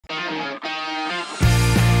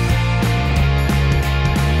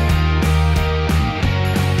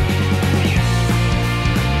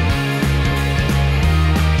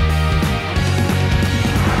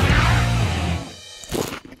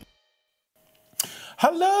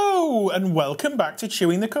Hello and welcome back to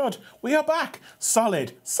Chewing the Cud. We are back,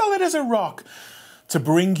 solid as a rock, to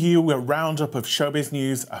bring you a roundup of showbiz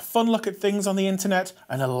news, a fun look at things on the internet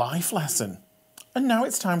and a life lesson. And now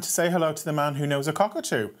it's time to say hello to the man who knows a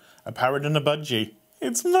cockatoo, a parrot and a budgie.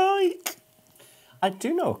 It's Mike. I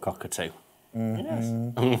do know a cockatoo.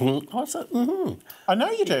 Yes. What's that? I know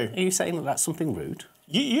you do. Are you saying that that's something rude?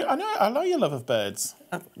 I know your love of birds.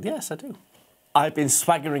 Yes, I do. I've been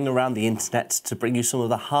swaggering around the internet to bring you some of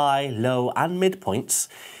the high, low and mid points,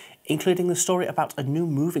 including the story about a new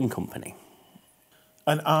moving company.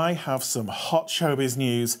 And I have some hot showbiz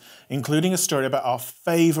news, including a story about our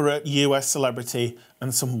favourite US celebrity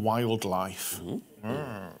and some wildlife.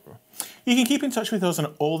 You can keep in touch with us on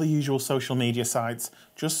all the usual social media sites.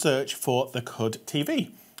 Just search for The Cud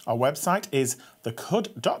TV. Our website is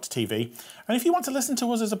thecud.tv. And if you want to listen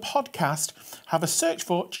to us as a podcast, have a search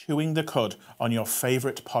for Chewing the Cud on your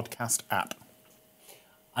favourite podcast app.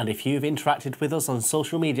 And if you've interacted with us on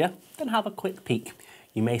social media, then have a quick peek.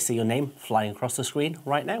 You may see your name flying across the screen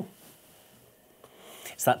right now.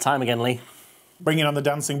 It's that time again, Lee. Bringing on the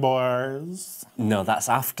dancing boys. No, that's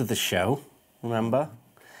after the show, remember?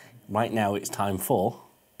 Right now it's time for...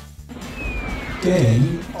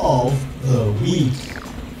 Game of the Week.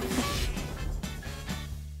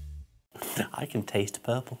 I can taste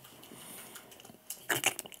purple.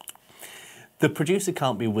 The producer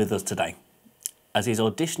can't be with us today, as he's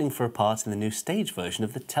auditioning for a part in the new stage version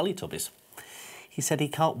of the Teletubbies. He said he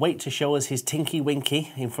can't wait to show us his Tinky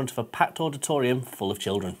Winky in front of a packed auditorium full of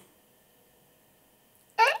children.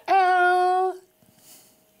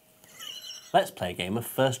 Let's play a game of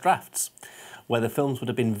first drafts, where the films would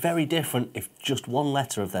have been very different if just one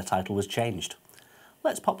letter of their title was changed.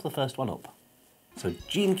 Let's pop the first one up. So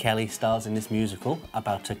Gene Kelly stars in this musical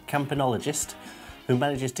about a campanologist who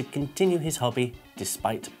manages to continue his hobby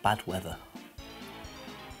despite bad weather.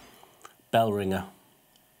 Bell ringer.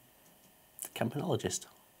 Campanologist.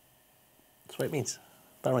 That's what it means.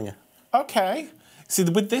 Bell ringer. Okay. See,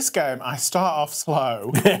 with this game, I start off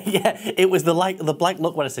slow. Yeah, it was the blank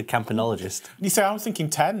look when I said campanologist. You say I was thinking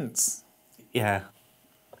tense. Yeah.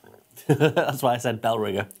 That's why I said bell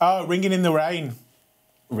ringer. Oh, Ringing in the Rain.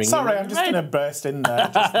 Ringing Sorry, in I'm the just rain. going to burst in there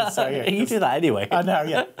just to say it. You do that anyway. I know,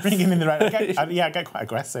 yeah. Ringing in the Rain. I get quite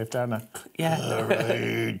aggressive, don't I? Yeah.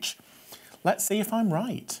 Rage. Let's see if I'm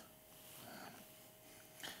right.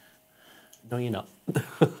 No, you're not.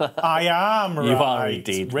 I am right. You are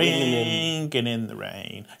indeed. Ringing in the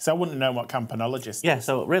Rain. So I wouldn't know what campanologist is. Yeah,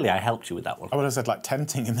 so really I helped you with that one. I would have said, like,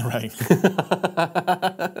 tenting in the rain.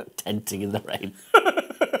 Tenting in the rain.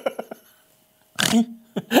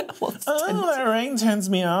 What's Oh, the rain turns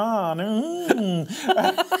me on.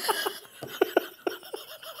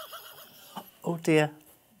 Oh dear.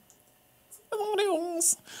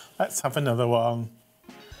 Let's have another one.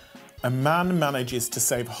 A man manages to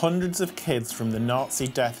save hundreds of kids from the Nazi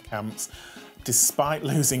death camps despite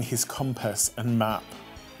losing his compass and map.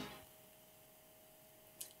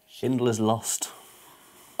 Schindler's Lost.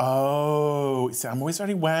 Oh, see, I'm always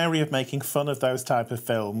very wary of making fun of those type of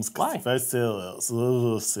films. Why? It's very serious.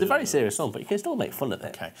 It's a very serious film, but you can still make fun of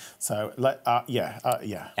it. Okay, so yeah.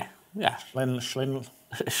 Yeah. Schindler's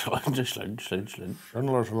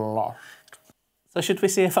Lost. So should we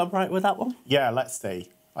see if I'm right with that one? Yeah, let's see.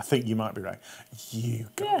 I think you might be right. You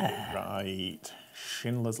got Yeah. it right.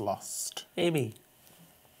 Schindler's Lost. Amy.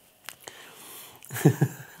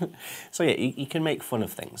 So yeah, you can make fun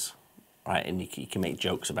of things, right? And you can make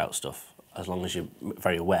jokes about stuff as long as you're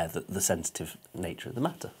very aware that the sensitive nature of the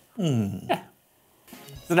matter. Yeah.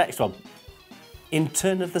 The next one. In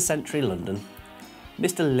turn of the century London,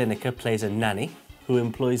 Mr. Lineker plays a nanny who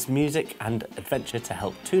employs music and adventure to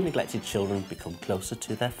help two neglected children become closer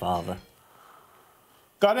to their father.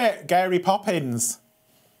 Got it. Gary Poppins.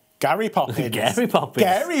 Gary Poppins. Gary Poppins.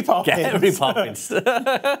 Gary Poppins. Gary Poppins.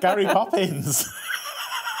 Gary Poppins.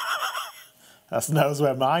 That knows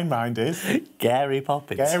where my mind is. Gary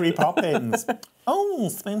Poppins. Gary Poppins. Oh,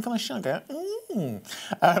 spoonful of sugar.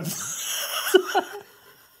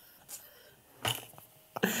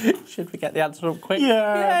 Should we get the answer up quick?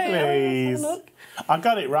 Yeah, please. Look. I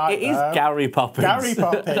got it right. It is though. Gary Poppins. Gary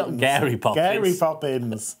Poppins. Not Gary Poppins. Gary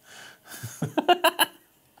Poppins.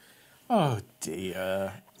 Oh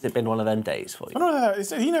dear. Has it been one of them days for you? Oh,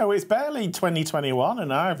 no, you know, it's barely 2021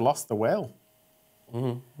 and I've lost the will.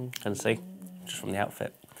 Can see, just from the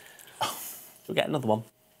outfit. We'll get another one.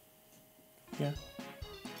 Yeah,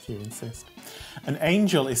 if you insist. An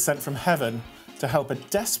angel is sent from heaven to help a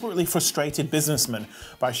desperately frustrated businessman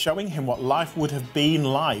by showing him what life would have been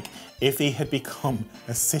like if he had become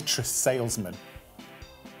a citrus salesman.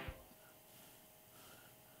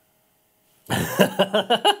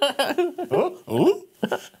 Oh.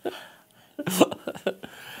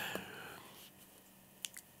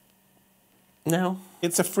 No.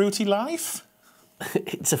 It's a fruity life?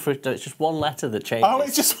 It's a fruit. No, it's just one letter that changes. Oh,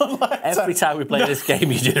 it's just one letter. Every time we play this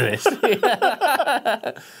game, you do this.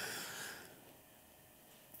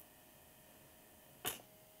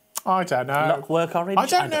 I don't know. Lockwork orange? I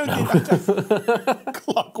don't know.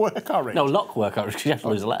 Clockwork Orange. No, lockwork orange, because you have to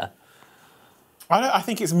lose a letter. I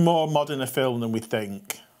think it's more modern a film than we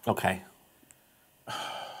think. Okay.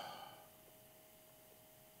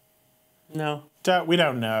 No. We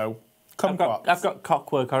don't know. I've got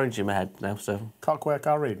cockwork orange in my head now, so... Clockwork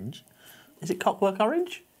Orange. Is it cockwork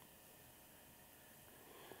orange?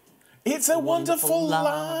 It's a wonderful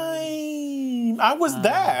lime. I was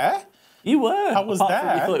there. You were. I was Apart from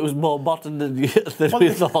there. You thought it was more modern than we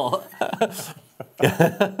thought.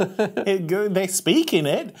 They speak in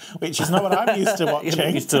it, which is not what I'm used to watching. You're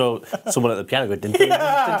used to someone at the piano going...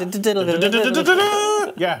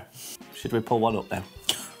 Yeah. Should we pull one up now?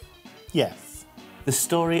 Yes. The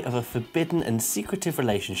story of a forbidden and secretive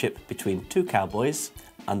relationship between two cowboys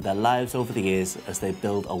and their lives over the years as they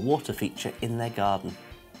build a water feature in their garden.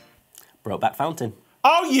 Brokeback Mountain.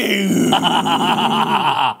 Oh, you!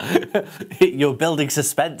 You're building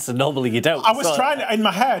suspense, and normally you don't. I was trying to, in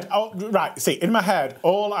my head, in my head,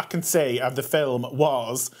 all I can see of the film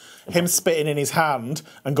was him spitting in his hand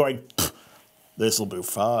and going, this'll be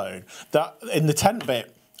fine. That, in the tent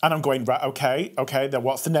bit. And I'm going, right, okay, then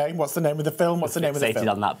what's the name? What's the name of the film? What's the name of the film?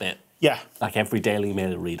 Fixated on that bit. Yeah. Like every Daily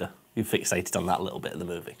Mail reader, you fixated on that little bit of the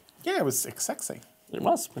movie. Yeah, it was sexy. It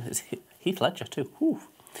was. It's Heath Ledger, too. Whew.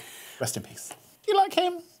 Rest in peace. Do you like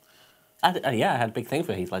him? Yeah, I had a big thing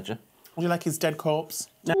for Heath Ledger. Do you like his dead corpse?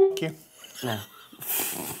 No. Thank you. No.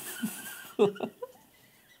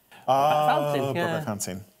 Brokeback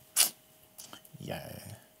Mountain. Yeah.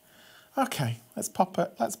 Okay, let's pop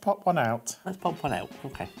one out. Let's pop one out.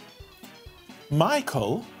 Okay.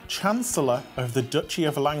 Michael, Chancellor of the Duchy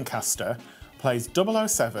of Lancaster, plays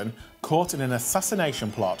 007 caught in an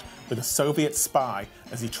assassination plot with a Soviet spy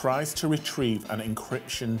as he tries to retrieve an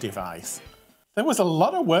encryption device. There was a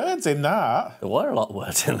lot of words in that. There were a lot of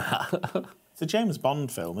words in that. It's a James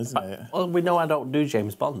Bond film, isn't it? Well, we know I don't do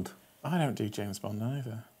James Bond. I don't do James Bond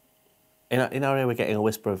either. In our ear, we're getting a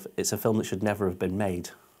whisper of it's a film that should never have been made.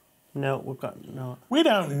 No, we've got no. We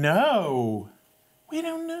don't know. We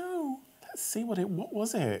don't know. Let's see what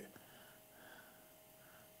was it?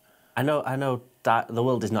 I know that The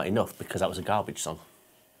World Is Not Enough because that was a garbage song.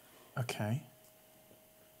 Okay.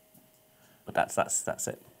 But that's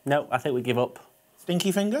it. No, I think we give up.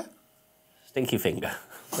 Stinky Finger? Stinky Finger.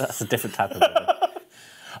 That's a different type of movie.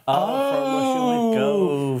 From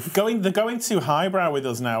Russia with Gove. They're going too highbrow with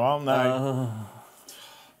us now, aren't they?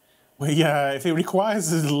 Well, yeah, if it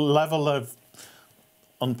requires a level of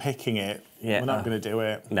unpicking it, we're not going to do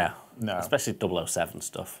it. No. No. Especially 007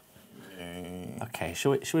 stuff. Okay,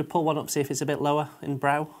 should we pull one up, see if it's a bit lower in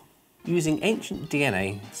brow? Using ancient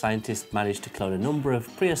DNA, scientists managed to clone a number of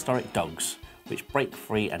prehistoric dogs, which break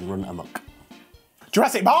free and run amok.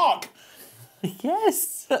 Jurassic Park!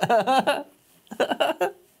 Yes!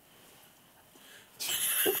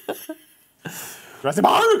 Jurassic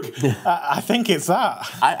Park! I think it's that.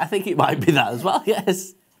 I think it might be that as well,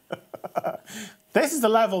 yes. This is the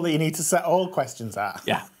level that you need to set all questions at.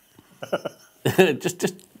 Yeah.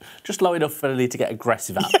 just low enough for me to get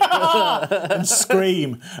aggressive at. And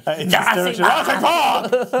scream in Jurassic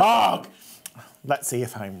Park! Let's see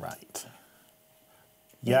if I'm right.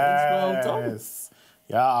 Yes. Well done.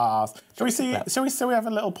 Yes. Shall we have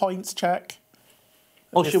a little points check?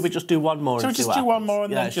 Or should we just do one more? Shall we just do one more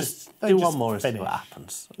and then just do one more and see what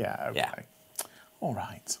happens? Yeah, okay. Yeah. All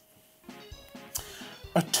right.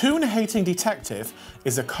 A tune-hating detective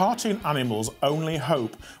is a cartoon animal's only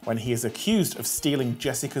hope when he is accused of stealing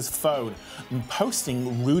Jessica's phone and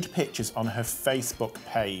posting rude pictures on her Facebook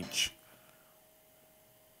page.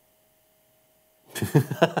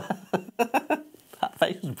 That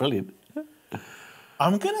face was brilliant.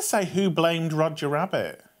 I'm going to say Who Blamed Roger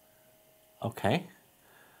Rabbit. Okay.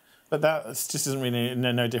 But that just isn't really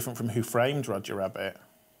no different from Who Framed Roger Rabbit.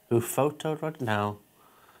 Who photoed Roger? No.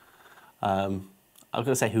 I was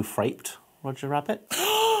going to say Who Fraped Roger Rabbit.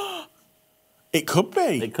 It could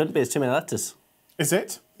be. It couldn't be. It's too many letters. Is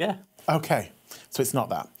it? Yeah. Okay. So it's not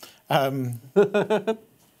that.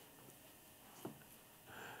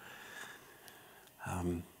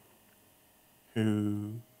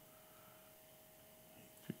 Who...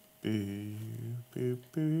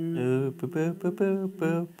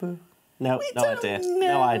 No, no idea.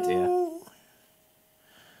 No idea.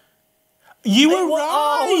 You were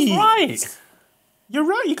Oh, I was right. right. You're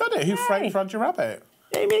right, you got it. Who framed Roger Rabbit?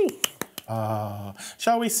 Yay me.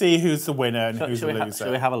 Shall we see who's the winner and who's the loser?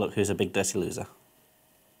 Shall we have a look who's a big dirty loser?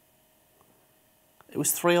 It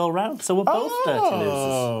was 3 all round, so we're both dirty losers.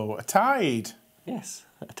 Oh, tied. Yes,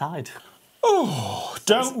 tied. Oh,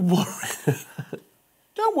 don't worry.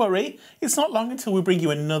 Don't worry. It's not long until we bring you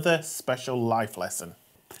another special life lesson.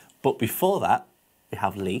 But before that, we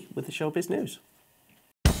have Lee with the Showbiz News.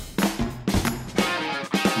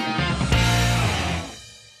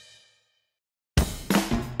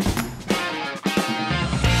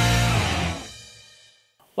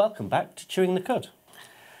 Welcome back to Chewing the Cud.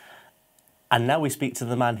 And now we speak to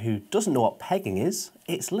the man who doesn't know what pegging is.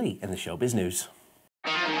 It's Lee in the Showbiz News.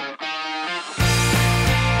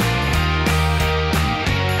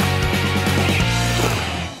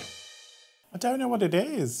 I don't know what it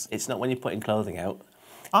is. It's not when you're putting clothing out.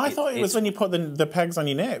 I thought it was when you put the pegs on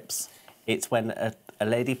your nips. It's when a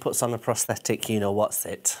lady puts on a prosthetic, you know what's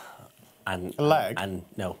it, and A leg? and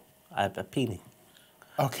no, a peenie,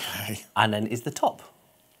 Okay. and then is the top.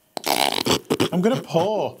 I'm going to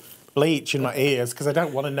pour bleach in my ears because I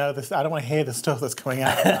don't want to know this. I don't want to hear the stuff that's coming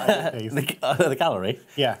out of that earpiece. The gallery.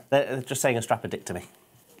 Yeah. They're just saying a strap-a-dick-to-me.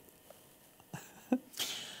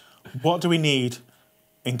 What do we need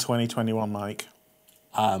in 2021, Mike?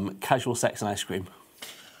 Casual sex and ice cream.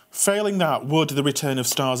 Failing that, would the return of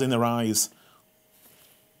Stars in Their Eyes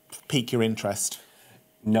pique your interest?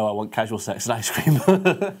 No, I want casual sex and ice cream.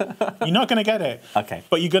 You're not going to get it. Okay.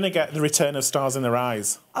 But you're going to get the return of Stars in Their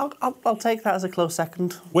Eyes. I'll take that as a close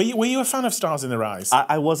second. Were you a fan of Stars in Their Eyes?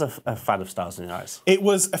 I was a fan of Stars in Your Eyes. It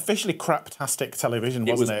was officially craptastic television,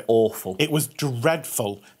 wasn't it? It was awful. It was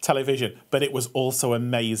dreadful television, but it was also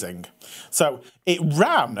amazing. So it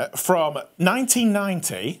ran from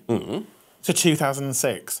 1990 to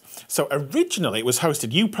 2006. So originally it was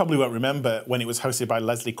hosted, you probably won't remember when it was hosted by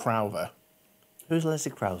Leslie Crowther. Who's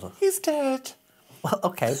Leslie Krauser? He's dead. Well,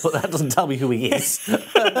 okay, but that doesn't tell me who he is.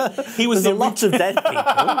 He was There's a lot of dead people.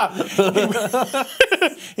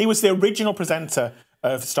 He was the original presenter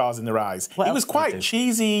of Stars in Their Eyes. What He else was did he quite do?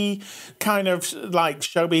 cheesy, kind of like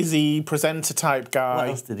showbizy presenter type guy. What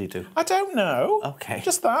else did he do? I don't know. Okay.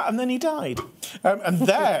 Just that, and then he died. And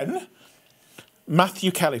then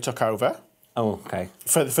Matthew Kelly took over Oh, okay.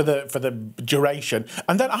 for the duration.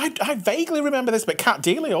 And then I vaguely remember this, but Kat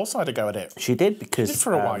Deely also had a go at it. She did because Did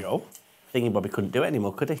for a while. Thingy Bobby couldn't do it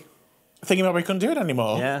anymore, could he? Thingamabobby couldn't do it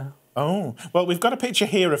anymore. Yeah. Oh, well, we've got a picture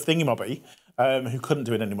here of Thingamabobby, who couldn't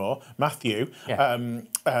do it anymore. Matthew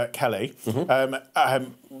Kelly,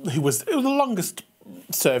 who was the longest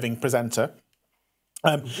serving presenter.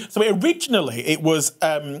 So originally it was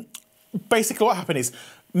basically what happened is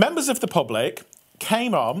members of the public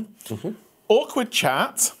came on, awkward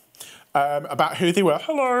chat about who they were.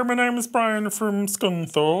 Hello, my name is Brian from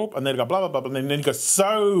Scunthorpe. And they'd go blah, blah, blah. And then they'd go,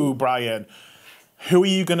 so, Brian, who are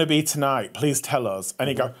you going to be tonight? Please tell us. And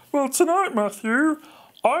he'd go, well, tonight, Matthew,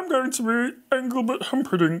 I'm going to be Engelbert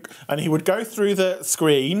Humperdinck. And he would go through the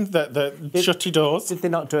screen, the shutty doors. Did they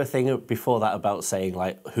not do a thing before that about saying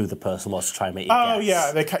like who the person was to try and make you Oh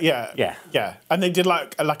guess? yeah. And they did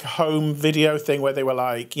like a home video thing where they were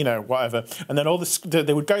like, you know, whatever. And then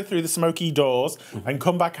they would go through the smoky doors and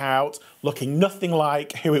come back out looking nothing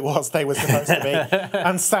like who it was they were supposed to be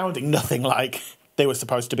and sounding nothing like they were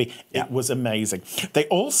supposed to be. Yeah. It was amazing. They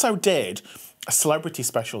also did celebrity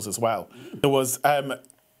specials as well. There was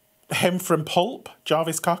him from Pulp,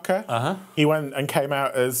 Jarvis Cocker. He went and came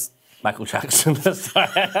out as Michael Jackson.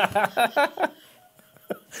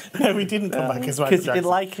 no, he didn't come back as Michael Because Jackson. you didn't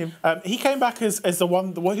like him. He came back as the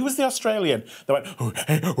one. He was the Australian that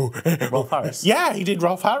went. Rolf Harris. Yeah, he did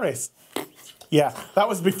Rolf Harris. Yeah, that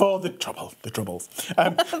was before the Troubles.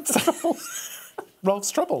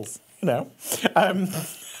 Rolf's Troubles, you know.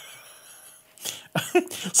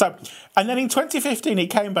 So, and then in 2015 he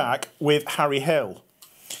came back with Harry Hill.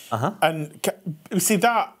 And you see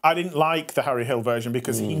that I didn't like the Harry Hill version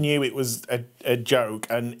because he knew it was a joke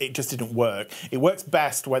and it just didn't work. It works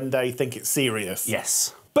best when they think it's serious.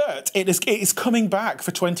 Yes. But it is coming back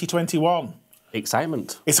for 2021.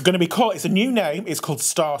 Excitement. It's going to be called. It's a new name. It's called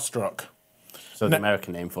Starstruck. So the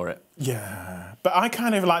American name for it. Yeah, but I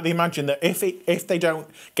kind of like to imagine that if they don't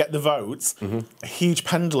get the votes, a huge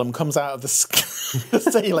pendulum comes out of the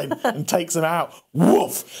ceiling and takes them out.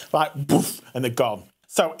 Woof, like woof, and they're gone.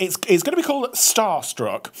 So it's going to be called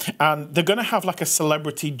Starstruck, and they're going to have like a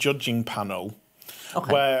celebrity judging panel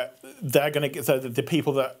where they're going to get the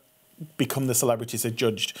people that become the celebrities are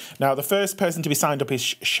judged. Now, the first person to be signed up is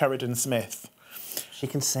Sheridan Smith. She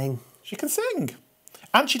can sing. She can sing,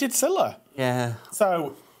 and she did Scylla. Yeah.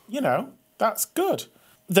 So, you know, that's good.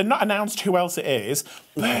 they're not announced who else it is,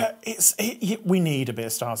 but we need a bit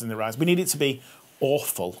of Stars in the Rise. We need it to be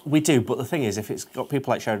awful. We do, but the thing is, if it's got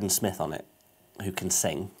people like Sheridan Smith on it who can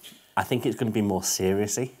sing, I think it's going to be more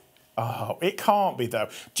seriousy. Oh, it can't be though.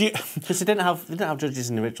 Because they didn't have judges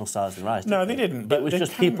in the original Stars in the Rise. No, they didn't. But it was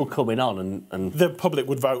just people coming on and the public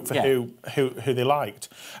would vote for who they liked.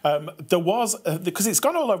 There was because it's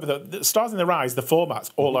gone all over the Stars in the Rise. The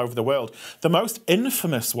format's all over the world. The most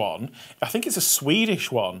infamous one, I think it's a Swedish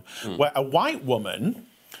one, where a white woman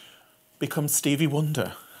becomes Stevie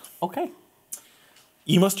Wonder. Okay.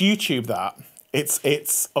 You must YouTube that.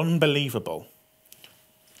 It's unbelievable.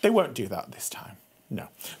 They won't do that this time. No.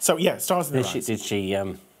 So, yeah, Stars in the Rise. Did she...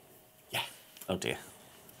 Yeah. Oh, dear.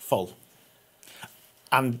 Full.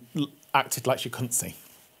 And acted like she couldn't see.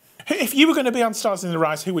 If you were going to be on Stars in the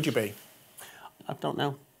Rise, who would you be? I don't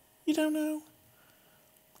know. You don't know?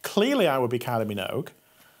 Clearly, I would be Kylie Minogue.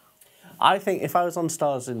 I think if I was on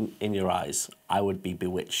Stars in Your Eyes, I would be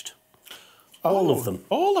Bewitched. All of them.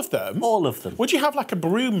 All of them? All of them. Would you have like a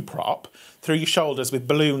broom prop through your shoulders with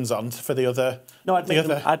balloons on for the other... No,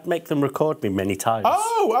 I'd make them record me many times.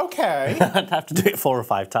 Oh, OK. I'd have to do it 4 or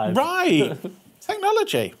 5 times. Right.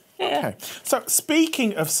 Technology. Yeah. OK. So,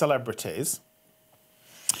 speaking of celebrities,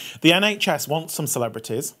 the NHS wants some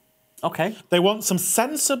celebrities. OK. They want some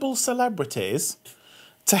sensible celebrities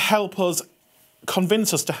to help us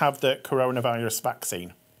convince us to have the coronavirus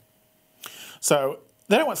vaccine. So...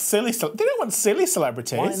 They don't want silly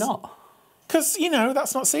celebrities. Why not? Because, you know,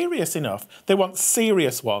 that's not serious enough. They want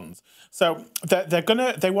serious ones. So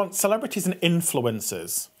they want celebrities and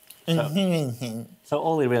influencers. So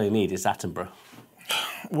all they really need is Attenborough.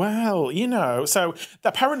 Well, you know, so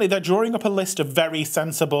apparently they're drawing up a list of very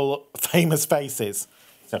sensible, famous faces.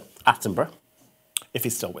 So Attenborough. If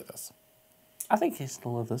he's still with us. I think he's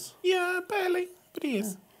still with us. Yeah, barely, but he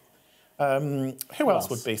is. Who else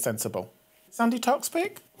would be sensible? Sandy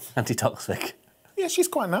Toksvig? Sandy Toksvig. Yeah, she's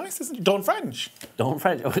quite nice, isn't she? Dawn French. Dawn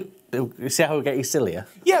French. You see how we get you sillier?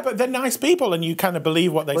 Yeah, but they're nice people and you kind of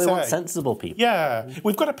believe what they say. We want sensible people. Yeah.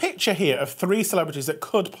 We've got a picture here of 3 celebrities that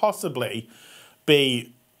could possibly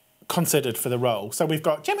be considered for the role. So we've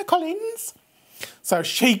got Gemma Collins. So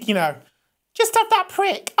she, you know, just have that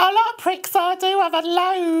prick. I like pricks, I do. I've had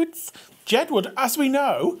loads. Jedward, as we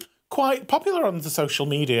know, quite popular on the social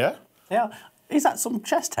media. Yeah. Is that some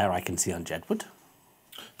chest hair I can see on Jedward?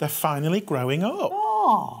 They're finally growing up.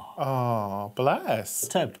 Oh, bless.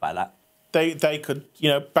 Perturbed by that. They could, you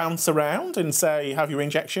know, bounce around and say, have your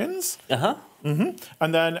injections. Uh-huh. Mm-hmm.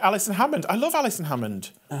 And then Alison Hammond. I love Alison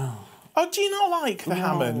Hammond. Oh, do you not like the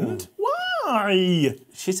Hammond? Why?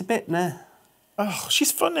 She's a bit meh. Oh,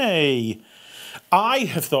 she's funny. I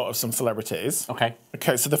have thought of some celebrities. Okay.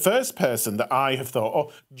 Okay, so the first person that I have thought,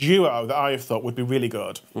 or duo that I have thought would be really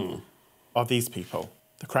good, are these people,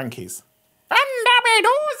 the Crankies. Have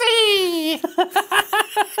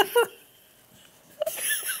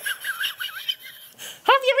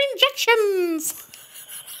your injections.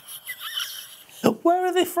 Where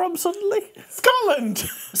are they from suddenly? Scotland.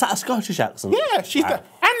 Is that a Scottish accent? Yeah, she's the...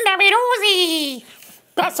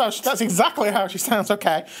 That's exactly how she sounds.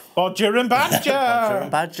 Okay. Bodger and Badger. Bodger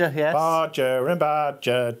and Badger, yes. Bodger and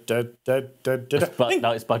Badger.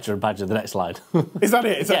 No, it's Bodger and Badger, the next line. Is that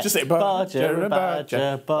it? Is that Yes. just it? Bodger and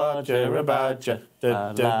Badger, Bodger and Badger.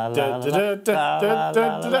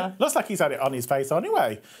 Looks like he's had it on his face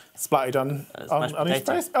anyway. Splattered on his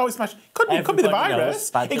face. Oh, it's smashed. Could be the Everybody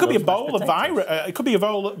virus. knows It could be a Badger bowl loves of mashed virus. It could be a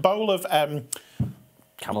bowl of...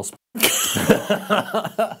 Camels.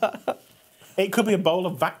 It could be a bowl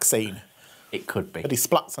of vaccine It could be. that he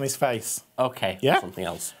splats on his face. Okay, Yeah? something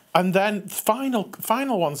else. And then final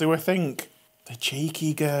ones who I think the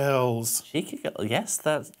cheeky girls. Cheeky girl, yes,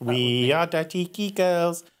 that's... We are the cheeky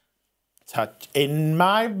girls. Touch in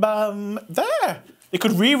my bum. There. They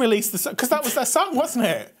could re-release the song because that was their song, wasn't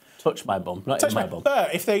it? Touch my bum, not Touch in my bum.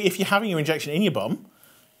 But if you're having your injection in your bum,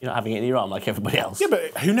 You're not having it in your arm like everybody else. yeah,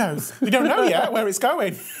 but who knows? We don't know yet where it's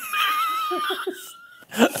going.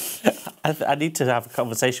 I need to have a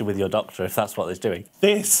conversation with your doctor if that's what it's doing.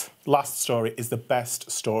 This last story is the best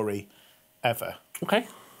story ever. Okay.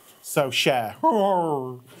 So Cher.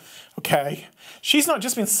 Okay. She's not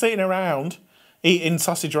just been sitting around eating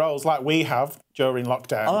sausage rolls like we have during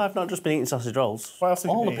lockdown. Oh, I've not just been eating sausage rolls. What else have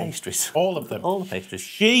you All the been eating? pastries. All of them. All the pastries.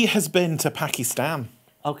 She has been to Pakistan.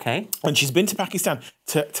 Okay. And she's been to Pakistan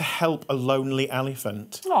to help a lonely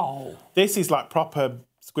elephant. Oh. This is like proper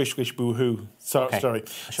squish, squish, boo-hoo story.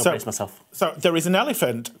 I shall brace myself. So there is an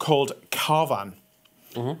elephant called Karvan.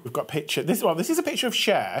 We've got a picture. This is a picture of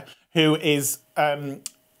Cher, who is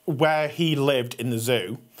where he lived in the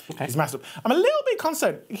zoo. Okay. He's massive. I'm a little bit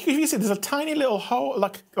concerned. If you see, there's a tiny little hole,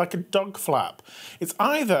 like a dog flap. It's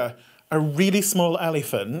either a really small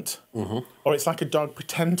elephant, or it's like a dog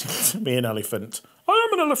pretending to be an elephant. I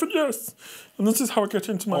am an elephant, yes. And this is how I get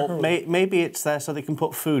into my hole. Maybe it's there so they can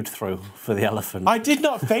put food through for the elephant. I did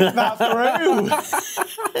not think that through.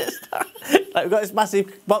 Like, we've got this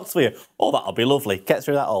massive box for you. Oh, that'll be lovely. Get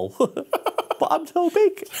through that hole. But I'm so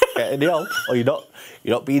big. Get in the hole, or you're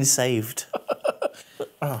not being saved.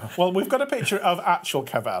 Well, we've got a picture of actual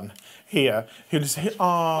Kavan here. He's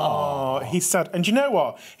sad. And do you know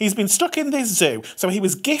what? He's been stuck in this zoo. So he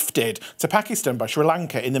was gifted to Pakistan by Sri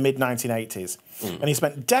Lanka in the mid-1980s. And he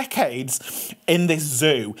spent decades in this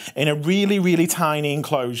zoo in a really, really tiny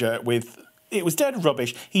enclosure with... It was dead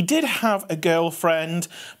rubbish. He did have a girlfriend,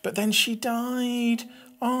 but then she died.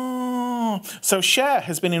 Oh. So Cher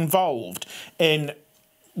has been involved in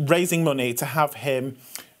raising money to have him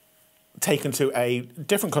taken to a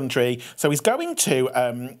different country. So he's going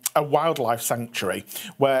to a wildlife sanctuary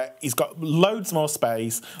where he's got loads more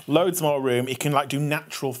space, loads more room. He can do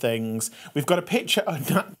natural things. We've got a picture of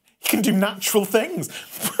he can do natural things.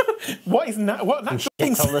 What natural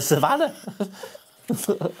things? On the savannah.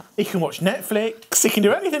 He can watch Netflix. He can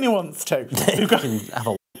do anything he wants to. He can have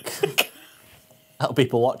a look. That'll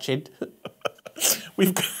people watching.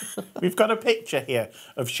 We've got a picture here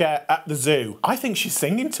of Cher at the zoo. I think she's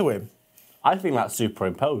singing to him. I think that's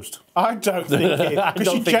superimposed. I don't think it is,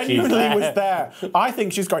 because she genuinely was there. I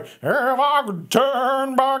think she's going, if I could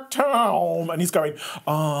turn back time. And he's going,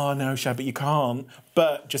 oh, no, Cher, but you can't.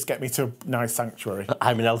 But just get me to a nice sanctuary.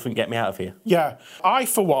 I'm an elephant, get me out of here. Yeah. I,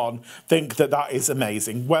 for one, think that is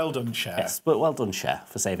amazing. Well done, Cher. Yes, but well done, Cher,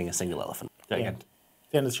 for saving a single elephant. Go again.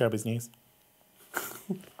 The end of the showbiz news.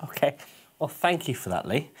 Okay. Well, thank you for that,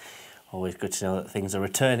 Lee. Always good to know that things are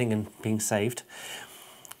returning and being saved.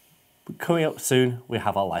 But coming up soon, we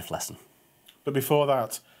have our life lesson. But before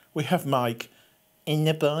that, we have Mike in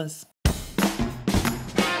the buzz.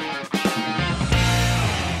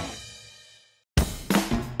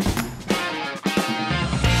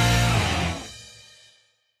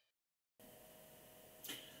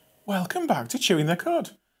 Welcome back to Chewing the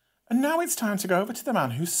Cud. And now it's time to go over to the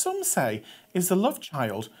man who some say is the love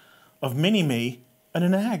child of Mini-Me and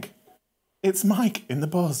an egg. It's Mike in the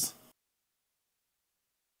buzz.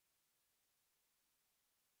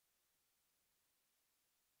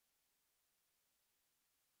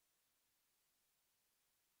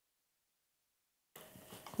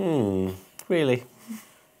 Really?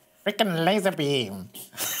 Freaking laser beam.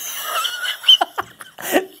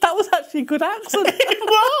 That was actually a good accent. It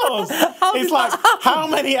was. It's like how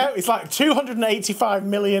many? It's like 285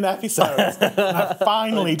 million episodes. And I've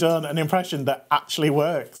finally done an impression that actually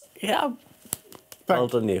works. Yeah. Well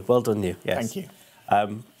done you. Well done you. Yes. Thank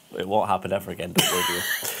you. It won't happen ever again, don't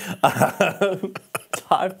worry.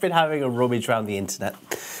 I've been having a rummage around the internet.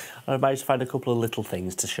 I managed to find a couple of little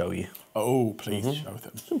things to show you. Oh, please show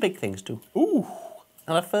them. Some big things too. Ooh.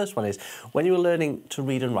 And the first one is, when you were learning to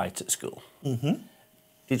read and write at school,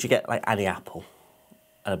 did you get Annie Apple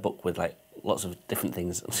and a book with lots of different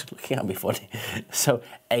things? Looking at me funny. So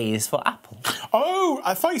A is for apple. Oh,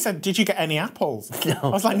 I thought you said, did you get any apples? No. I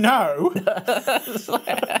was like, no.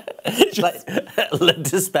 Learn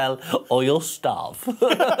to spell or you'll starve.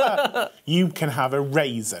 You can have a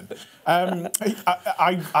raisin.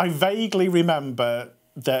 I vaguely remember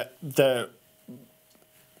that the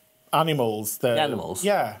animals. The animals?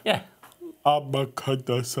 Yeah. Yeah.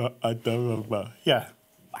 Yeah.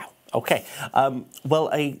 Wow. Okay. Well,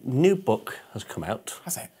 a new book has come out.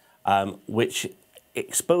 Has it? Which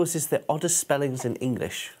exposes the oddest spellings in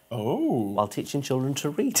English while teaching children to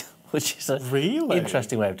read, which is a really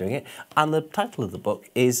interesting way of doing it. And the title of the book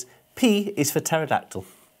is P is for pterodactyl.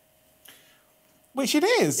 Which it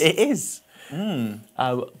is. It is.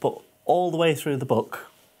 But all the way through the book,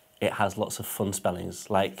 it has lots of fun spellings,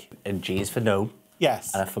 and G is for gnome.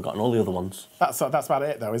 Yes. And I've forgotten all the other ones. That's about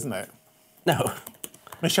it, though, isn't it? No.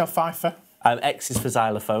 Michelle Pfeiffer. X is for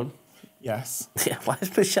xylophone. Yes. Yeah, why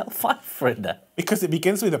is Michelle Pfeiffer in there? Because it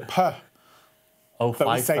begins with a P. Oh, But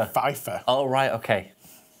Pfeiffer. we say Pfeiffer. Oh, right, okay.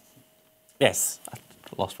 Yes. I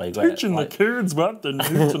lost where you were. Teaching the kids what they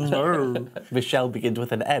need to know. Michelle begins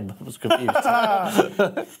with an M. I was confused.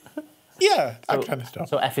 Yeah, that kind of stuff.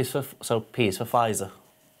 So P is for Pfizer.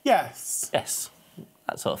 Yes. Yes.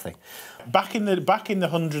 That sort of thing. Back in the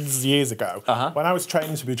hundreds of years ago, when I was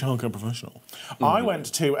training to be a childcare professional, I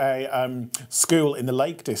went to a school in the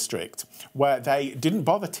Lake District where they didn't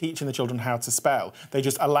bother teaching the children how to spell. They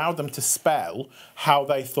just allowed them to spell how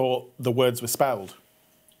they thought the words were spelled.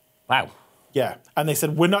 Wow. Yeah, and they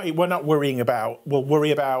said we're not worrying about. We'll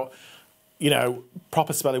worry about,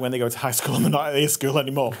 proper spelling when they go to high school and they're not at their school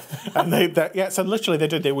anymore. And so literally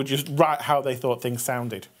they would just write how they thought things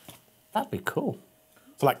sounded. That'd be cool.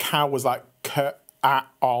 So like cow was like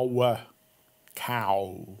k-a-o-w,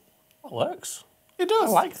 cow. That works. It does.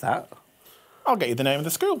 I like that. I'll get you the name of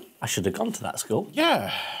the school. I should have gone to that school.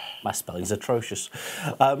 Yeah. My spelling's atrocious.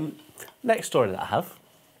 Next story that I have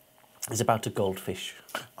is about a goldfish.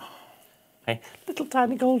 Okay, little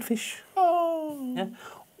tiny goldfish. Oh. Yeah.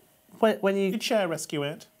 When you Did Cher rescue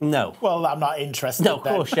it? no, Well, I'm not interested. no, of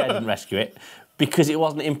course Cher didn't rescue it because it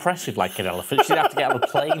wasn't impressive like an elephant. She'd have to get on a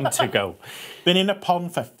plane to go. Been in a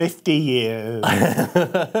pond for 50 years.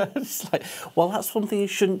 It's like, well, that's one thing you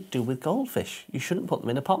shouldn't do with goldfish. You shouldn't put them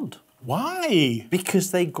in a pond Why? because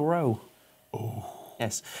they grow. Oh.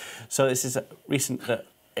 Yes. So this is recent that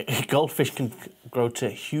goldfish can grow to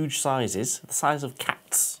huge sizes, the size of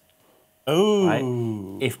cats. Oh.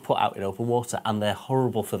 Right? If put out in open water, and they're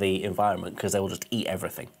horrible for the environment because they will just eat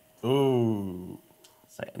everything. Ooh.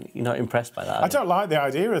 So you're not impressed by that? I don't like the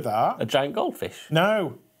idea of that. A giant goldfish.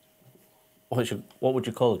 No. What would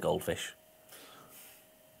you call a goldfish?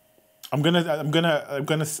 I'm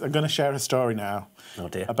gonna share a story now. Oh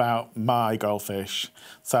dear. About my goldfish.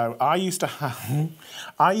 So I used to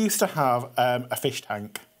have a fish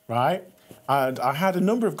tank, right? And I had a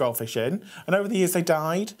number of goldfish in, and over the years they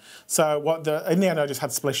died. So in the end, I just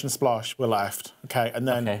had Splish and Splosh were left. Okay, and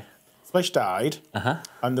then Splish died,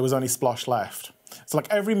 and there was only Splosh left. So like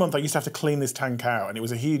every month, I used to have to clean this tank out, and it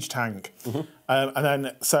was a huge tank. And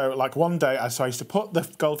then so like one day, I used to put the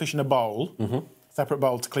goldfish in a bowl, separate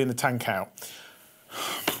bowl to clean the tank out.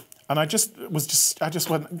 And I just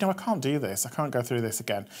went, no, I can't do this. I can't go through this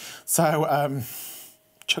again. So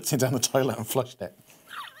chucked it down the toilet and flushed it.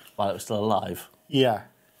 While it was still alive? Yeah.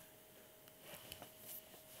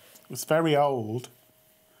 It was very old.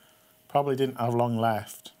 Probably didn't have long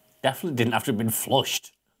left. Definitely didn't have to have been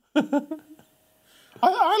flushed.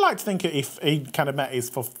 I like to think if he kind of met his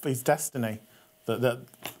destiny, that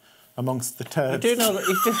amongst the turds.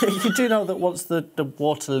 You do know that once the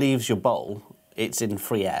water leaves your bowl, it's in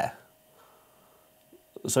free air.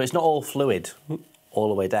 So it's not all fluid all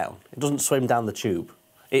the way down. It doesn't swim down the tube.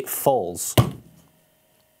 It falls.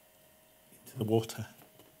 Into the water.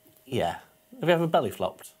 Yeah. Have you ever belly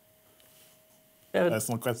flopped?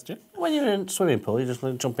 Personal question. When you're in a swimming pool, you just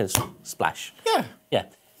jump in, splash. Yeah. Yeah.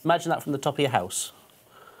 Imagine that from the top of your house.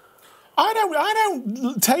 I'm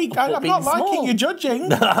not liking you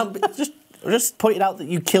judging. I'm just pointing out that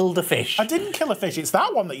you killed a fish. I didn't kill a fish. It's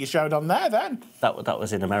that one that you showed on there then. That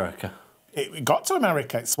was in America. It got to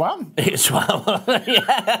America. It swam. It swam.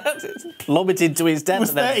 Yeah. It plummeted to his death. It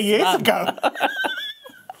was 30 years ago.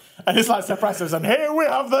 And it's like suppressors, and here we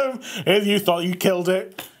have them. Here you thought you killed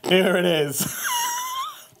it. Here it is.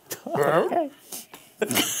 Okay.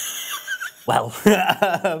 Well,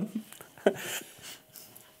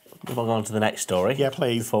 move on to the next story. Yeah,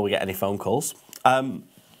 please. Before we get any phone calls. When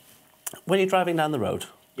you're driving down the road,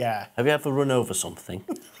 Yeah. have you ever run over something?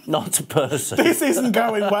 Not a person. This isn't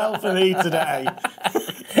going well for me today.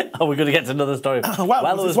 Oh, we're going to get to another story. Well,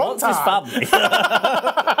 there was once this family.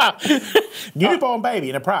 Newborn baby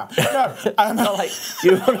in a pram. No. Not like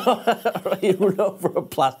you run over a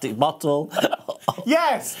plastic bottle.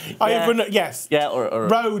 Yes. Yes. Yeah, or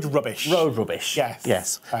road rubbish. Road rubbish. Yes.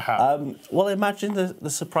 Yes. I have. Well, imagine the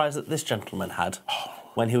surprise that this gentleman had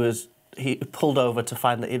when he pulled over to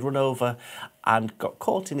find that he'd run over and got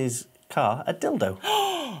caught in his car a dildo.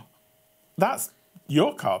 That's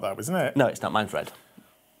your car, though, isn't it? No, it's not. Mine's red.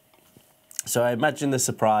 So I imagine the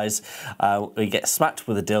surprise. We get smacked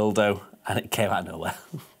with a dildo and it came out of nowhere.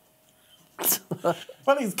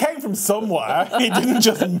 Well, it came from somewhere. It didn't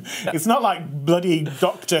just... It's not like bloody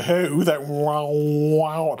Doctor Who that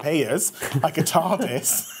wow appears like a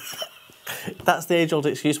TARDIS. That's the age-old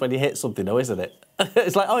excuse when you hit something, though, isn't it?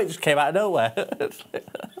 It's like, oh, it just came out of nowhere.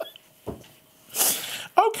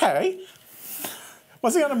 Okay.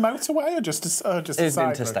 Was he on a motorway or just a It was side road?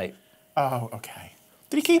 interstate. Oh, okay.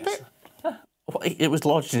 Did he keep it? Well, it was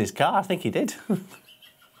lodged in his car. I think he did. The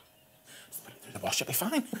wash, it'll be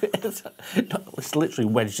fine. It's literally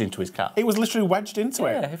wedged into his car. It was literally wedged into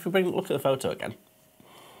Yeah, it. if we look at the photo again.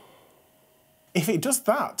 If it does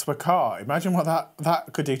that to a car, imagine what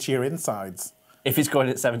that could do to your insides. If it's going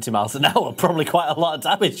at 70 miles an hour, probably quite a lot of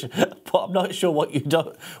damage. But I'm not sure what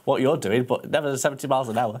you're doing, but never 70 miles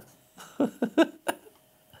an hour.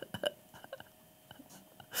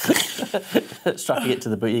 Strapping it to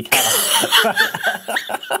the boot of your car.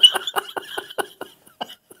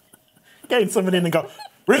 Getting someone in and go,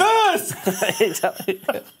 reverse! Exactly.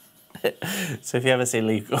 So if you ever see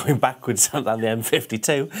Lee going backwards down the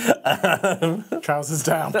M52, Trousers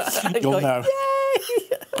down. You'll going, know.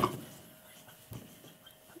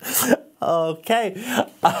 okay.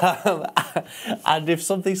 And if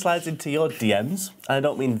something slides into your DMs, and I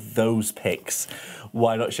don't mean those pics,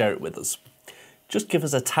 why not share it with us? Just give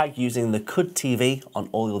us a tag using the Could TV on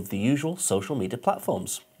all of the usual social media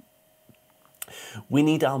platforms. We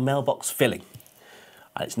need our mailbox filling.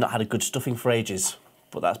 And it's not had a good stuffing for ages,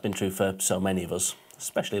 but that's been true for so many of us,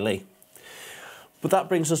 especially Lee. But that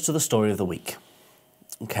brings us to the story of the week.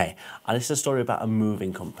 Okay, and it's a story about a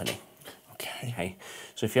moving company. Okay,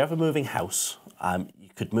 so if you have a moving house, you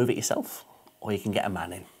could move it yourself, or you can get a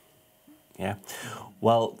man in. Yeah.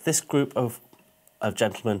 Well, this group of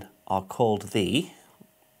gentlemen are called the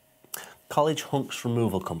College Hunks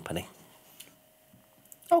Removal Company.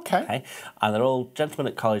 Okay. And they're all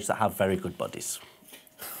gentlemen at college that have very good bodies.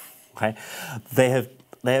 Okay, they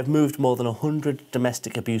have moved more than 100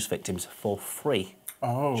 domestic abuse victims for free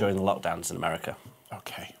during the lockdowns in America.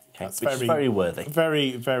 Okay. That's which is very worthy.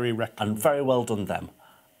 Very, very recommended. And very well done them.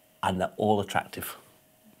 And they're all attractive,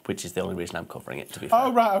 which is the only reason I'm covering it, to be fair.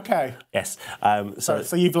 Oh, right, okay. Yes.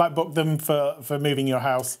 So you've like booked them for moving your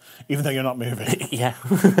house, even though you're not moving? Yeah.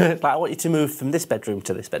 Like, I want you to move from this bedroom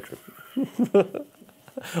to this bedroom.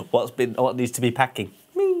 What needs to be packing?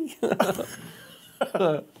 Me.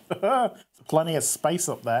 Plenty of space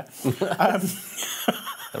up there.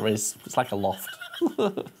 There is. It's like a loft.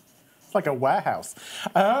 It's like a warehouse.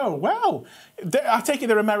 Oh, well, I take it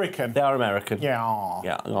they're American. They are American. Yeah.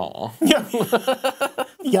 Yeah. Aw. Yeah.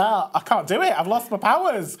 Yeah, I can't do it. I've lost my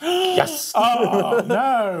powers. Yes. Oh,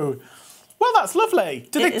 no. Well, that's lovely.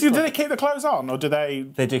 Do they keep the clothes on, or do they...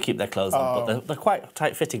 They do keep their clothes on, but they're quite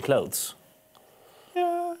tight-fitting clothes.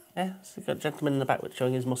 Yeah. Yeah, so you've got a gentleman in the back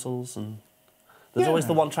showing his muscles, and there's always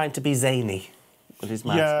the one trying to be zany with his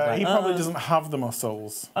mask. Yeah, like, he probably doesn't have the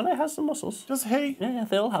muscles. Oh, no, he has some muscles. Does he? Yeah,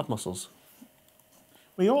 they all have muscles.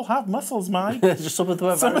 We all have muscles, Mike. Just some of them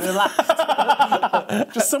are very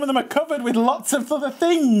relaxed. Just some of them are covered with lots of other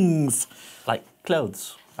things. Like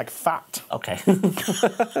clothes. Like fat. Okay.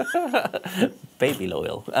 Baby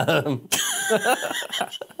oil.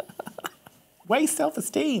 Way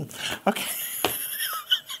self-esteem. Okay.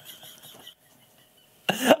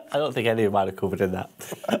 I don't think any of mine are covered in that.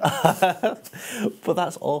 But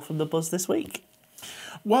that's all from The Buzz this week.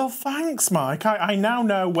 Well, thanks, Mike. I now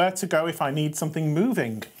know where to go if I need something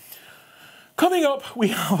moving. Coming up, we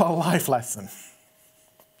have a life lesson.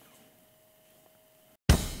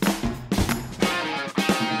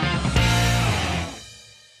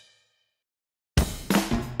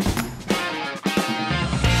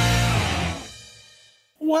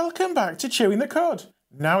 Welcome back to Chewing the Cud.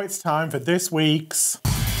 Now it's time for this week's...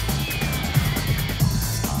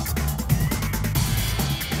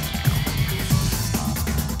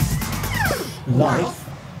 Life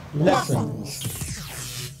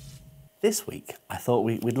lessons. This week, I thought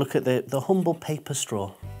we'd look at the humble paper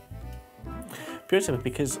straw. Purely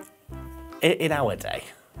because in our day,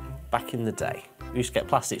 back in the day, we used to get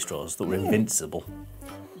plastic straws that were invincible.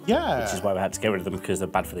 Yeah. Which is why we had to get rid of them, because they're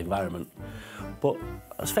bad for the environment. But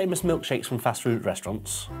as famous milkshakes from fast food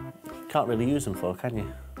restaurants, you can't really use them for, can you?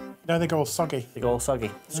 No, they go all soggy. They go all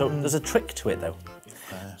soggy. So there's a trick to it, though.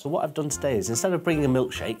 So what I've done today is, instead of bringing a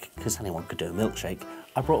milkshake, because anyone could do a milkshake,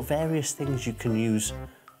 I brought various things you can use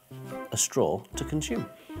a straw to consume.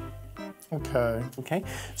 Okay. Okay,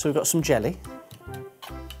 so we've got some jelly,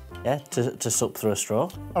 yeah, to sup through a straw.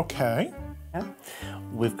 Okay. Yeah.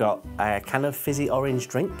 We've got a can of fizzy orange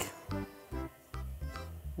drink.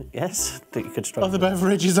 Yes, that you could straw. Other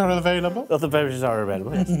beverages are available. Other beverages are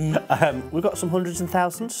available, yes. We've got some hundreds and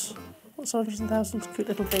thousands. What's hundreds and thousands? Cute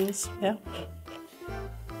little things, yeah.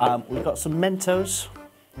 We've got some Mentos.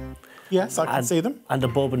 Yes, I can see them. And a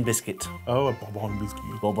bourbon biscuit. Oh, a Bourbon biscuit.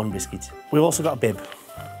 Bourbon biscuit. We've also got a bib,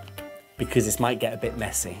 because this might get a bit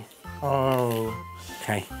messy. Oh.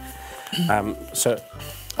 Okay. So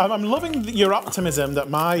I'm loving your optimism that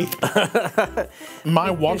my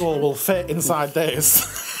waddle will fit inside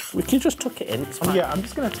this. we can just tuck it in. It's fine. Yeah, I'm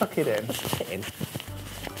just going to tuck it in. Tuck it in.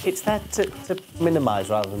 It's there to minimise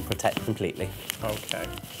rather than protect completely. Okay.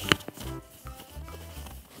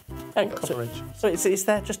 Coverage. So it's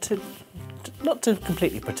there just to not to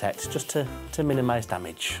completely protect, just to minimise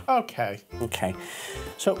damage. Okay. Okay.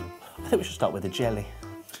 So I think we should start with the jelly.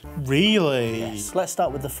 Really? Yes. Let's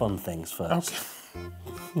start with the fun things first.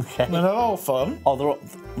 Okay. They're not all fun. Oh,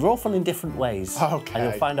 they're all fun in different ways. Okay. And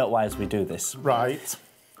you'll find out why as we do this. Right.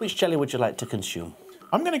 Which jelly would you like to consume?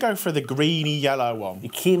 I'm going to go for the greeny yellow one. The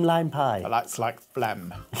key lime pie. That's like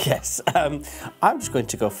phlegm. Yes. I'm just going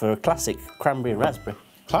to go for a classic cranberry and raspberry.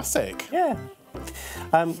 Classic. Yeah.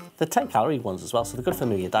 They're 10-calorie ones as well, so they're good for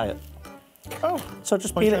your diet. Oh. So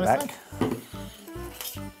just What are peel you it trying to back,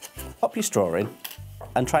 pop your straw in,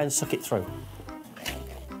 and try and suck it through.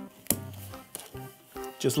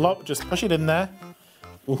 Just push it in there.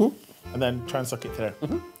 And then try and suck it through.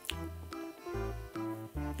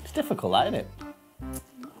 It's difficult, that, isn't it?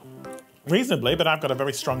 Reasonably, but I've got a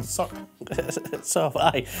very strong suck. So have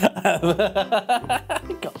I.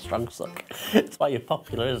 You've got a strong suck. That's why you're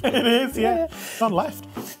popular, isn't it? It is, yeah. None left.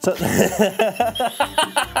 So,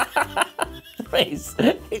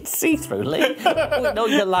 it's see-through, Lee. We know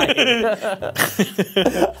you're lying.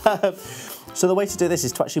 So the way to do this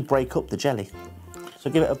is to actually break up the jelly. So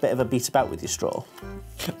give it a bit of a beat about with your straw.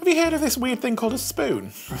 Have you heard of this weird thing called a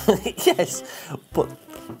spoon? Yes, but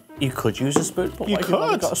you could use a spoon. But You what if you've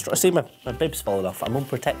only could. got a straw? See, my bib's falling off. I'm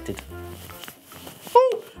unprotected.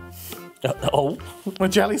 Oh! Oh, My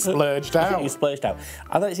jelly splurged you out. splurged out.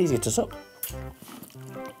 I thought it's easier to suck.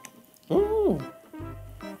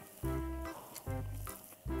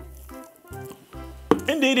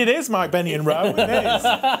 Indeed it is, Mike Benny and Rowe. It is.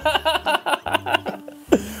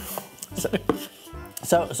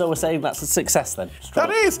 So we're saying that's a success then. That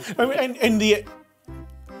is. I mean, in the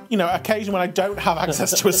occasion when I don't have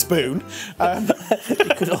access to a spoon. You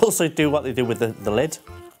could also do what they do with the lid,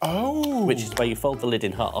 Oh. which is where you fold the lid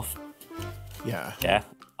in half, Yeah. yeah,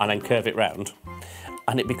 and then curve it round,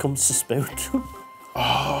 and it becomes a spoon.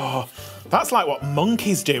 That's like what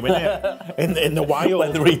monkeys do, isn't it? In the wild.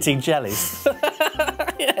 When they're eating jellies.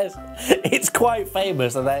 Yes, it's quite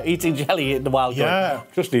famous that they're eating jelly in the wild. Yeah. Going,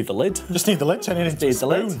 just need the lid. Just need the lid, turn it into a Need the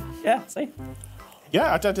lid. spoon. Yeah, see?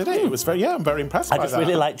 Yeah, I did it. It was I'm very impressed I by just that.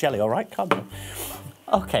 really like jelly, all right? Calm down.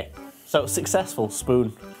 Okay, so successful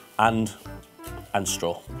spoon and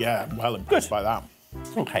straw. Yeah, I'm well impressed by that.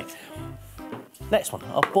 Okay. Next one,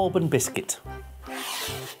 a bourbon biscuit.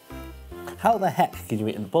 How the heck can you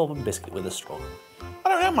eat a bourbon biscuit with a straw? I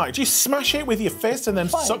don't know, Mike. Do you smash it with your fist and then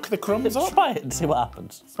Try suck it. the crumbs up? Try it and see what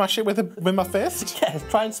happens. Smash it with my fist? Yeah,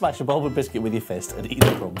 try and smash a bourbon biscuit with your fist and eat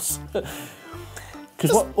the crumbs.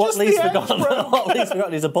 Because what just Lee's the ends, forgotten, bro. what Lee's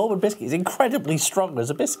forgotten is a bourbon biscuit is incredibly strong as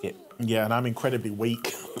a biscuit. Yeah, and I'm incredibly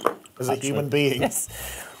weak as a human being. Yes.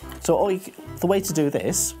 So the way to do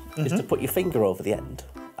this is to put your finger over the end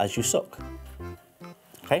as you suck.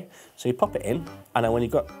 Okay? So you pop it in, and then when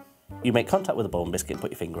you make contact with the bourbon biscuit and put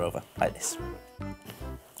your finger over, like this.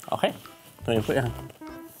 Okay? Then you put your hand.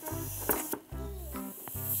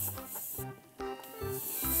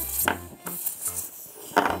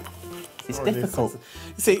 It's difficult.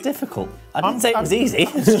 See, It's difficult. I didn't say it was easy.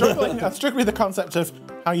 I'm struggling with the concept of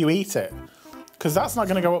how you eat it. Because that's not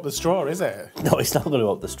going to go up the straw, is it? No, it's not going to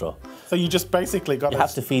go up the straw. So you just basically got You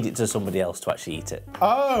have to feed it to somebody else to actually eat it.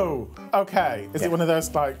 Oh, okay. Is Yeah. it one of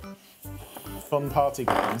those, like, fun party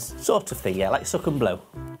games? Sort of thing, yeah, like suck and blow.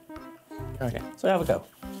 Okay. Yeah. So have a go.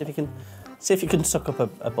 See if you can suck up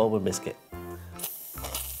a bourbon biscuit.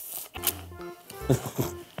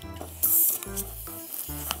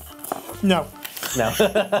 No. No.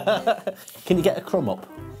 Can you get a crumb up?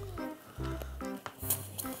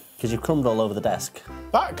 Because you've crumbed all over the desk.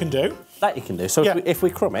 That can do. That you can do. So Yeah. if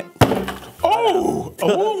we crumb it, Oh!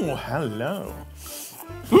 Oh, hello.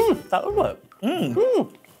 that would work.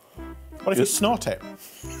 What if you snort it?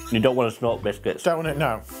 You don't want to snort biscuits. Don't want it?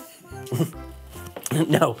 No.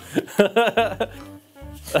 No.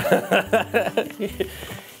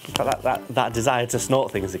 You've got that desire to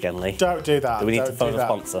snort things again, Lee. Don't do that. Do we need to Don't phone do a that.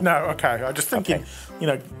 sponsor? No, okay. I'm just thinking,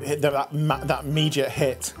 Okay. hit that immediate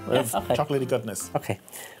hit of okay. chocolatey goodness. Okay.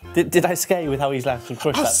 Did I scare you with how easily I can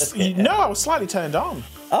crush that biscuit? No, I was slightly turned on.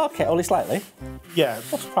 Oh, okay, only slightly. Yeah,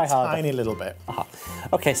 Let's try harder. tiny little bit. Aha.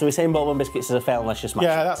 Okay, so we're saying bourbon biscuits is a fail unless you smash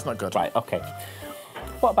Yeah, it. that's not good. Right, okay.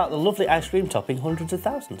 What about the lovely ice cream topping hundreds of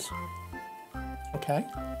thousands? Okay.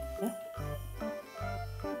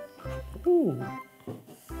 Ooh.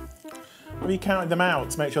 Have you counted them out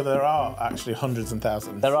to make sure there are actually hundreds and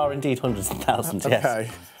thousands? There are indeed hundreds of thousands, yes. Okay.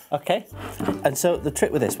 Okay. And so the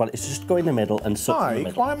trick with this one is just go in the middle and suck in the Mike,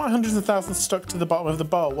 middle. why are my hundreds of thousands stuck to the bottom of the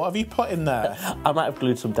bowl? What have you put in there? I might have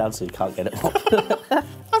glued some down so you can't get it up.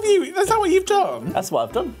 Have you? Is that what you've done? That's what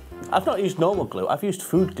I've done. I've not used normal glue, I've used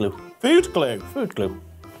food glue. Food glue. Food glue.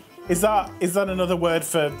 Is that another word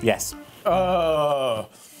for? Yes. Oh.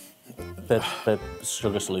 The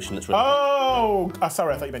sugar solution that's really Oh.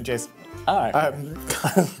 Sorry, I thought you meant jizz. All right.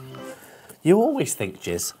 You always think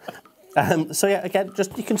jizz. So yeah, again,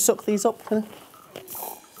 just you can suck these up. Not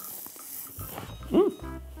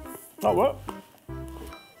what?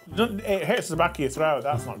 It hits the back of your throat.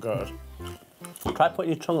 That's not good. Try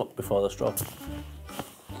putting your tongue up before the straw.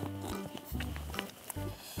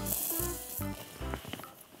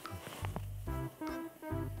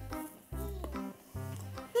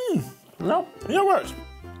 No. It works.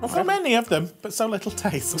 So many of them, but so little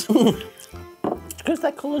taste. Because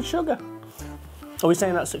they're coloured sugar. Are we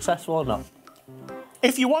saying that's successful or not?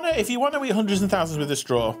 If you wanna eat hundreds and thousands with a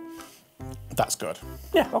straw, that's good.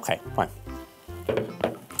 Yeah, okay, fine.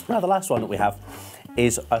 Now the last one that we have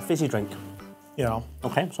is a fizzy drink. Yeah.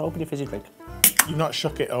 Okay, so open your fizzy drink. You've not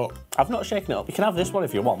shook it up. I've not shaken it up. You can have this one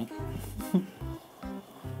if you want.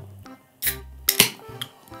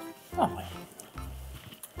 Oh.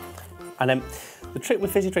 And then the trick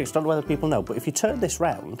with fizzy drinks, I don't know whether people know, but if you turn this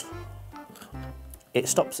round, it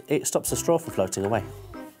stops the straw from floating away.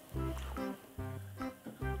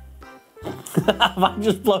 Have I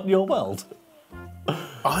just blown your world?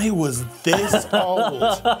 I was this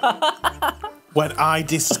old when I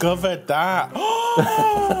discovered that.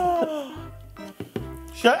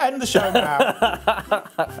 Should I end the show now?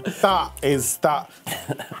 that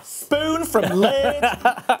spoon from lid,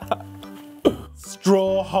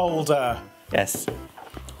 straw holder. Yes.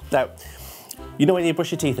 Now, you know when you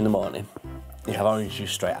brush your teeth in the morning, you have orange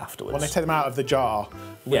juice straight afterwards. When I take them out of the jar,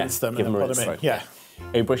 rinse them give and them a then put them in. rinse, Yeah.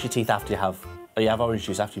 Or you brush your teeth after you have orange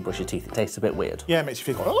juice after you brush your teeth. It tastes a bit weird. Yeah, it makes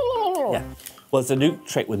you feel. Yeah. Well, there's a new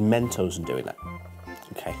trick with Mentos and doing that.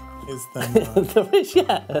 Okay. Is them, There is,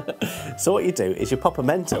 yeah. So what you do is you pop a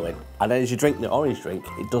Mento in, and then as you drink the orange drink,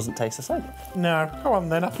 it doesn't taste the same. No, go on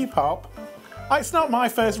then, happy pop. It's not my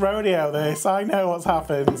first rodeo, this. I know what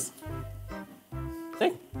happens.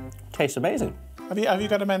 See? Tastes amazing. Have you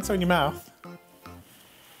got a Mento in your mouth?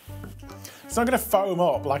 It's not going to foam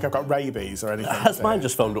up like I've got rabies or anything. Has mine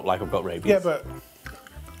just foamed up like I've got rabies? Yeah, but...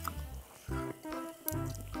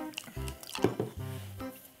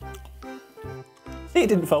 See, it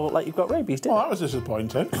didn't foam up like you've got rabies, did Well, it? that was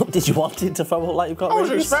disappointing. Did you want it to foam up like you've got I was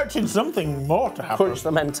rabies? expecting something more to happen. Crunch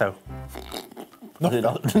the Mento.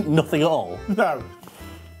 Nothing. Nothing at all. No.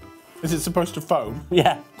 Is it supposed to foam?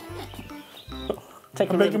 Yeah.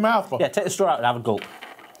 Take A bigger mouthful? Yeah, take the straw out and have a gulp.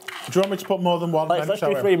 Do you want me to put more than one Let's do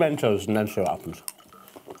Mento in? 3 Mentos and then see what happens.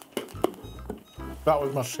 That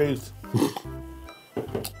was my teeth.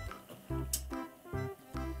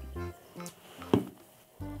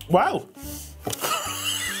 Well.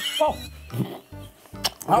 Oh.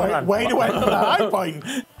 Way to end on a high point.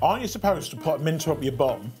 Aren't you supposed to put Minto up your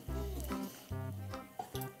bum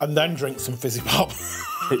and then drink some fizzy pop?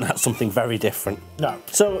 I think that's something very different. No.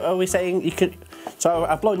 So are we saying you could... So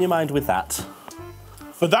I've blown your mind with that.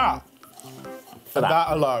 For that. For that.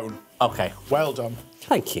 that alone. Okay. Well done.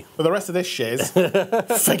 Thank you. For the rest of this shiz,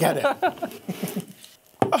 forget it.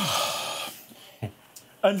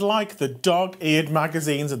 And like the dog-eared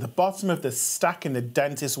magazines at the bottom of the stack in the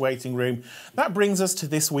dentist waiting room, that brings us to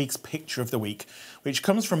this week's Picture of the Week, which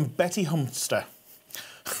comes from Betty Humster.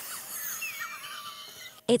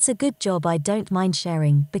 It's a good job I don't mind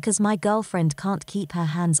sharing because my girlfriend can't keep her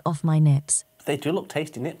hands off my nips. They do look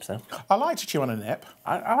tasty nips, though. I like to chew on a nip.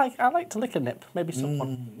 I like to lick a nip. Maybe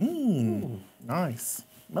someone. Nice.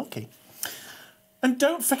 Milky. And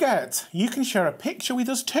don't forget, you can share a picture with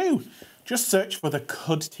us too. Just search for the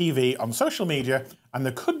Cud TV on social media and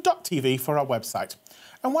the Cud.tv for our website.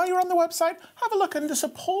 And while you're on the website, have a look in the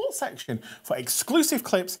support section for exclusive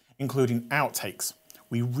clips, including outtakes.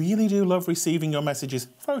 We really do love receiving your messages,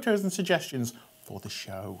 photos and suggestions for the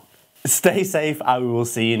show. Stay safe and we will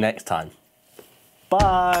see you next time.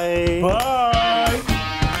 Bye. Bye!